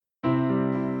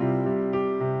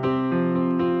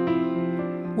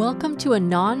Welcome to a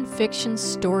nonfiction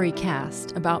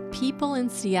storycast about people in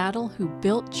Seattle who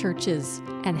built churches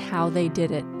and how they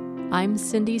did it. I'm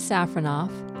Cindy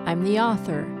Safranoff, I'm the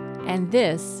author, and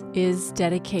this is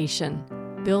Dedication,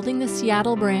 Building the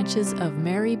Seattle Branches of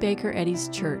Mary Baker Eddy's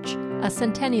Church, a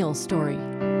Centennial Story.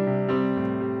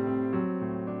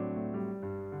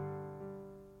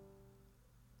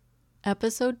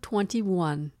 Episode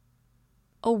 21,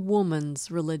 A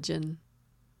Woman's Religion.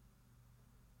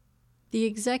 The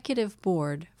executive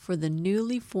board for the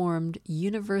newly formed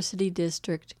University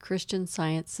District Christian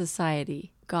Science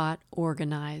Society got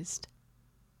organized.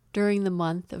 During the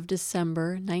month of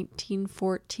December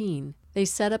 1914, they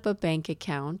set up a bank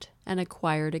account and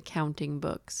acquired accounting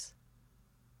books.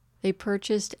 They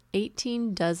purchased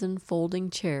 18 dozen folding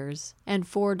chairs and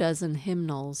 4 dozen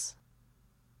hymnals.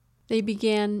 They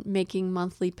began making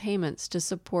monthly payments to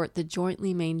support the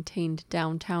jointly maintained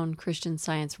downtown Christian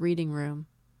Science reading room.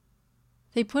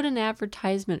 They put an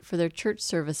advertisement for their church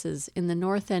services in the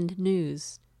North End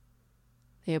News.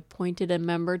 They appointed a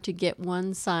member to get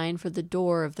one sign for the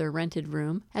door of their rented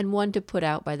room and one to put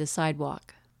out by the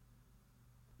sidewalk.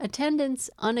 Attendance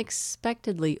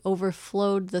unexpectedly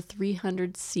overflowed the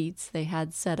 300 seats they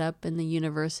had set up in the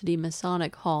University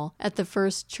Masonic Hall at the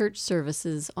first church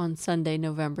services on Sunday,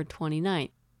 November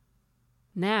 29th.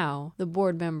 Now, the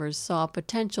board members saw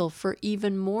potential for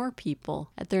even more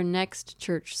people at their next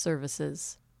church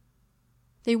services.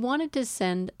 They wanted to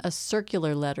send a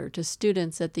circular letter to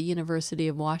students at the University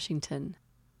of Washington.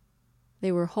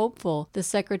 They were hopeful the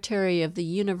secretary of the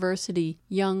University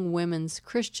Young Women's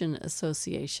Christian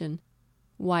Association,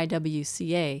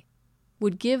 YWCA,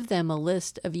 would give them a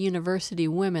list of university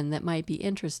women that might be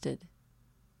interested.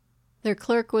 Their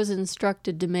clerk was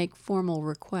instructed to make formal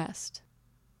request.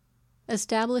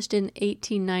 Established in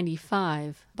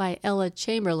 1895 by Ella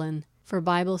Chamberlain for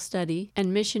Bible study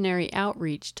and missionary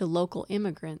outreach to local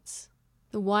immigrants,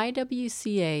 the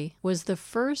YWCA was the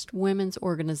first women's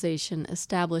organization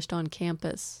established on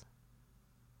campus.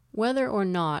 Whether or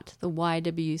not the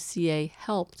YWCA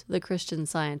helped the Christian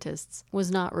Scientists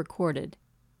was not recorded.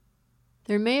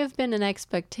 There may have been an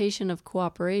expectation of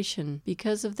cooperation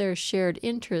because of their shared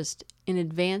interest in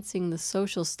advancing the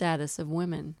social status of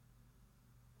women.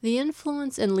 The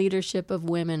influence and leadership of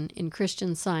women in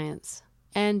Christian Science,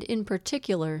 and in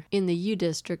particular in the U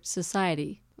District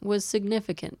Society, was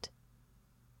significant.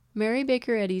 Mary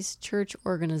Baker Eddy's church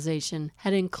organization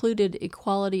had included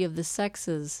equality of the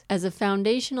sexes as a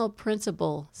foundational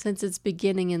principle since its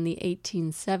beginning in the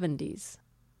 1870s.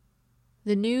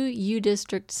 The new U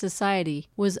District Society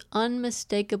was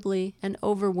unmistakably and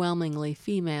overwhelmingly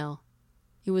female.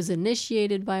 It was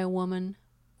initiated by a woman,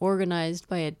 organized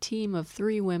by a team of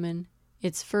 3 women.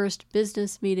 Its first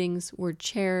business meetings were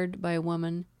chaired by a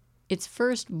woman. Its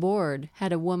first board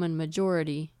had a woman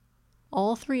majority.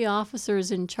 All 3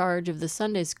 officers in charge of the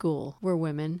Sunday school were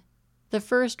women. The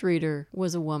first reader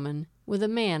was a woman, with a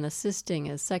man assisting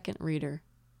as second reader.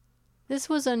 This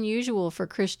was unusual for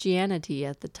Christianity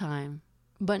at the time,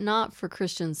 but not for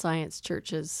Christian Science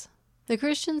churches. The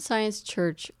Christian Science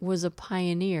Church was a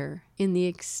pioneer in the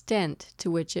extent to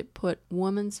which it put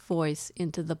woman's voice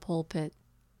into the pulpit.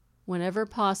 Whenever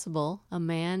possible, a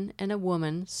man and a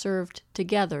woman served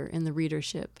together in the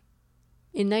readership.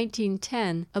 In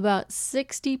 1910, about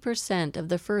 60% of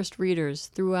the first readers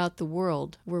throughout the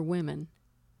world were women.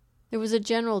 There was a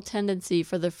general tendency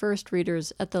for the first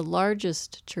readers at the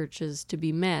largest churches to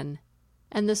be men,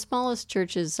 and the smallest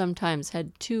churches sometimes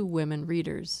had 2 women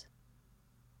readers.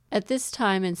 At this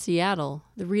time in Seattle,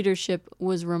 the readership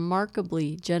was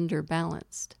remarkably gender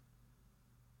balanced.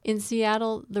 In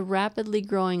Seattle, the rapidly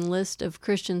growing list of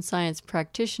Christian Science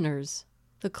practitioners,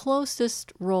 the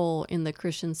closest role in the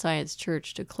Christian Science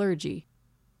church to clergy,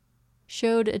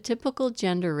 showed a typical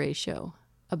gender ratio,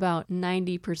 about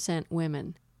 90%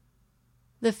 women.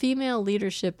 The female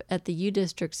leadership at the U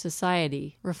District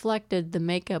Society reflected the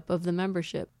makeup of the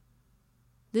membership.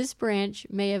 This branch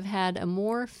may have had a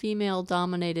more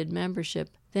female-dominated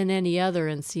membership than any other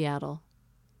in Seattle.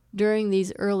 During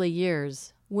these early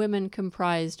years, women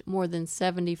comprised more than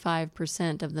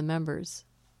 75% of the members.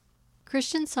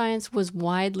 Christian Science was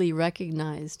widely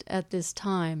recognized at this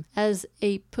time as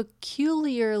a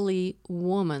peculiarly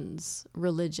woman's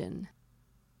religion.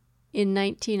 In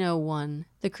 1901,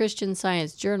 the Christian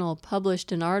Science Journal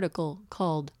published an article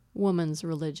called Woman's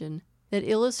Religion that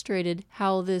illustrated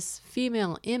how this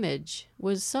female image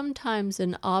was sometimes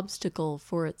an obstacle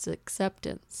for its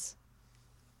acceptance.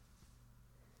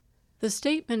 The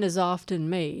statement is often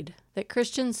made that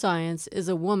Christian Science is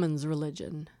a woman's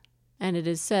religion, and it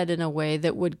is said in a way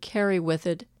that would carry with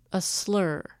it a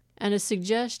slur and a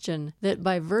suggestion that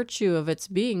by virtue of its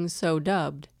being so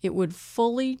dubbed, it would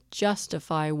fully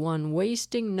justify one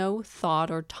wasting no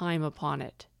thought or time upon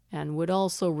it, and would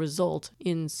also result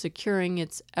in securing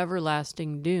its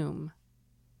everlasting doom.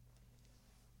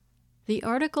 The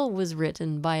article was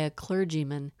written by a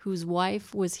clergyman whose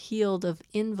wife was healed of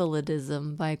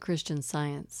invalidism by Christian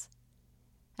Science.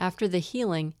 After the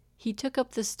healing, he took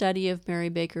up the study of Mary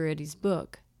Baker Eddy's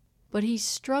book, but he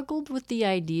struggled with the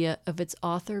idea of its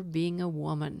author being a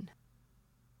woman.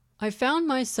 I found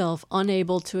myself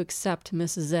unable to accept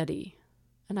Mrs. Eddy,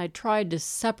 and I tried to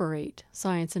separate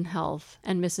Science and Health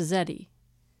and Mrs. Eddy.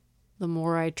 The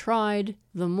more I tried,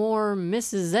 the more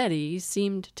Mrs. Eddy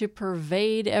seemed to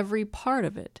pervade every part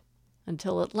of it,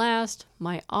 until at last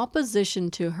my opposition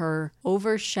to her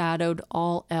overshadowed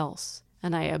all else,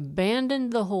 and I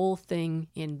abandoned the whole thing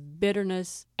in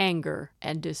bitterness, anger,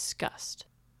 and disgust.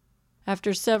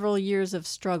 After several years of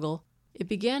struggle, it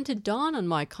began to dawn on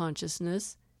my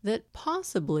consciousness that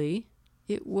possibly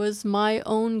it was my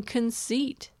own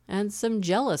conceit and some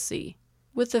jealousy,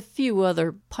 with a few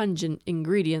other pungent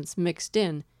ingredients mixed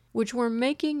in, which were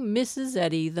making Mrs.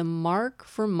 Eddy the mark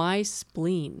for my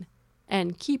spleen,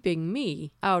 and keeping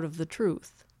me out of the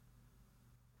truth.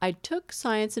 I took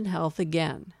Science and Health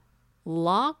again,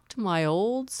 locked my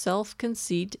old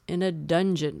self-conceit in a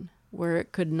dungeon where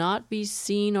it could not be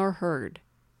seen or heard,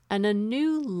 and a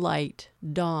new light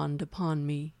dawned upon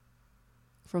me.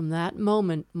 From that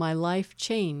moment my life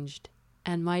changed,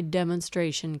 and my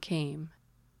demonstration came.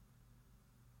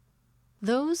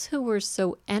 Those who were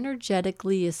so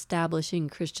energetically establishing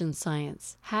Christian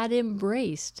Science had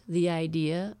embraced the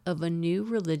idea of a new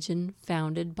religion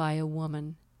founded by a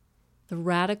woman. The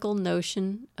radical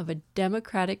notion of a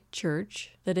democratic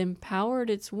church that empowered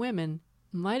its women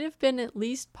might have been at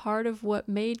least part of what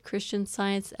made Christian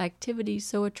Science activity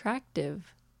so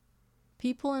attractive.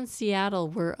 People in Seattle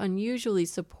were unusually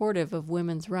supportive of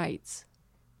women's rights.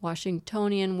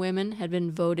 Washingtonian women had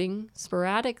been voting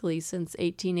sporadically since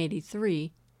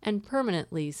 1883 and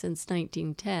permanently since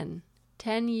 1910,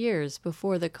 10 years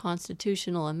before the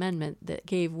constitutional amendment that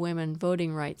gave women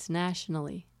voting rights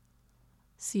nationally.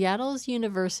 Seattle's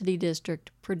University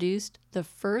District produced the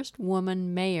first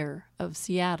woman mayor of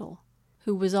Seattle,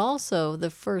 who was also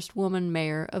the first woman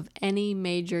mayor of any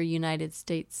major United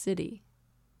States city.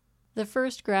 The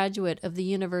first graduate of the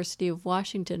University of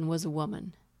Washington was a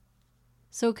woman.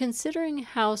 So considering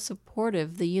how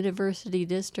supportive the University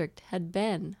District had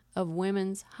been of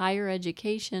women's higher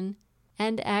education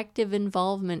and active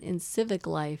involvement in civic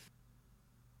life,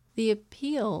 the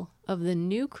appeal of the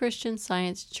new Christian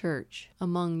Science church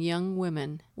among young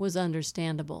women was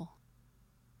understandable.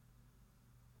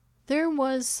 There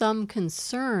was some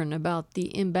concern about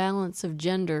the imbalance of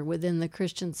gender within the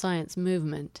Christian Science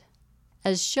movement,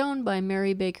 as shown by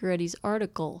Mary Baker Eddy's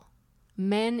article,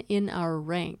 Men in Our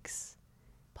Ranks,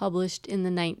 published in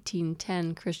the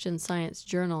 1910 Christian Science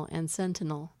Journal and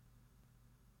Sentinel.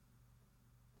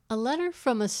 A letter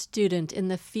from a student in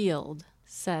the field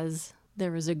says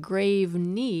there is a grave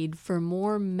need for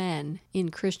more men in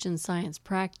Christian Science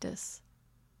practice.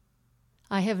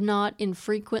 I have not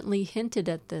infrequently hinted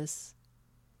at this.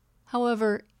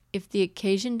 However, if the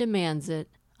occasion demands it,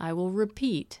 I will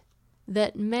repeat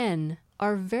that men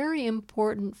are very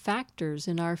important factors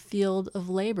in our field of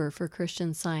labor for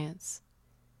Christian Science.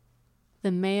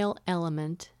 The male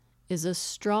element is a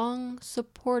strong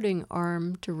supporting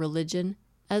arm to religion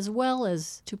as well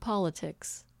as to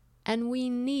politics, and we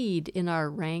need in our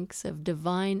ranks of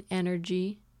divine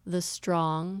energy the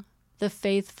strong, the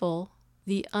faithful,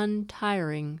 the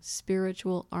untiring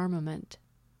spiritual armament.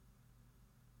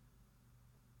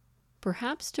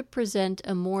 Perhaps to present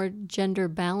a more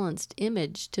gender-balanced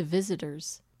image to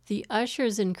visitors, the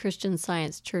ushers in Christian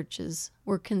Science churches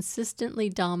were consistently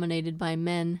dominated by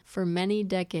men for many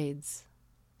decades.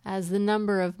 As the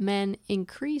number of men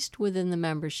increased within the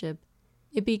membership,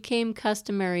 it became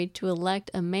customary to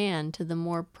elect a man to the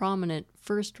more prominent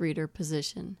first reader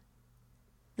position.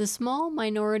 The small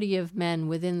minority of men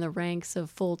within the ranks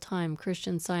of full-time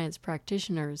Christian Science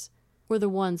practitioners were the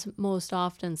ones most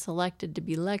often selected to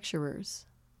be lecturers.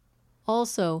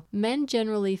 Also, men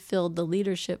generally filled the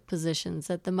leadership positions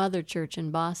at the Mother Church in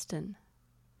Boston.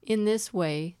 In this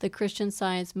way, the Christian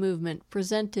Science movement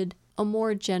presented a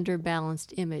more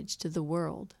gender-balanced image to the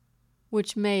world,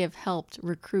 which may have helped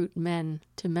recruit men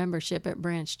to membership at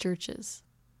branch churches.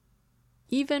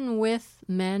 Even with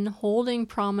men holding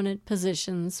prominent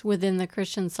positions within the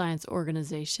Christian Science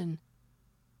organization,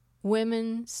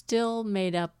 women still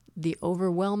made up the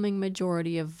overwhelming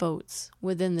majority of votes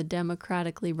within the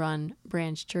democratically run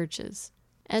branch churches,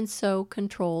 and so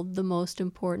controlled the most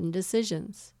important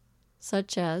decisions.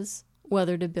 such as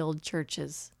whether to build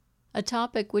churches, a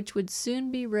topic which would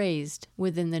soon be raised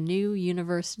within the new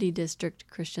University District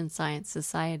Christian Science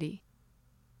Society.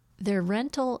 Their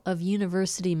rental of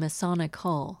University Masonic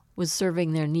Hall was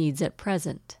serving their needs at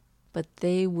present, but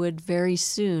they would very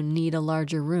soon need a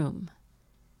larger room.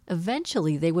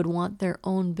 Eventually, they would want their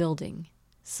own building,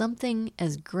 something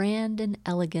as grand and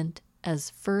elegant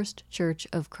as First Church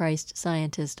of Christ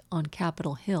Scientist on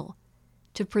Capitol Hill,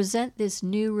 to present this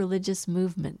new religious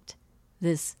movement,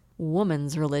 this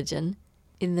woman's religion,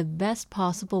 in the best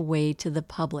possible way to the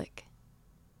public.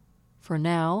 For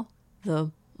now,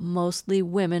 the mostly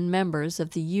women members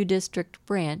of the U District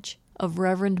branch of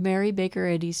Reverend Mary Baker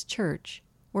Eddy's church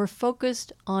were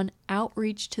focused on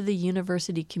outreach to the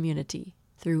university community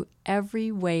through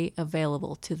every way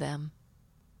available to them.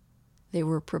 They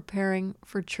were preparing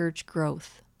for church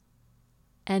growth,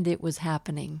 and it was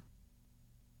happening.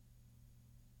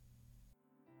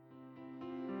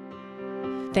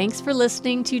 Thanks for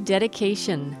listening to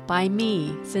Dedication by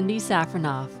me, Cindy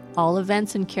Safranoff. All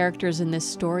events and characters in this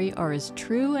story are as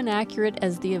true and accurate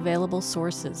as the available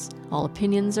sources. All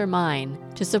opinions are mine.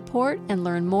 To support and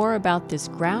learn more about this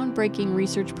groundbreaking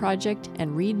research project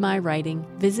and read my writing,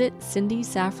 visit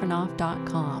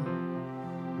cindysafranoff.com.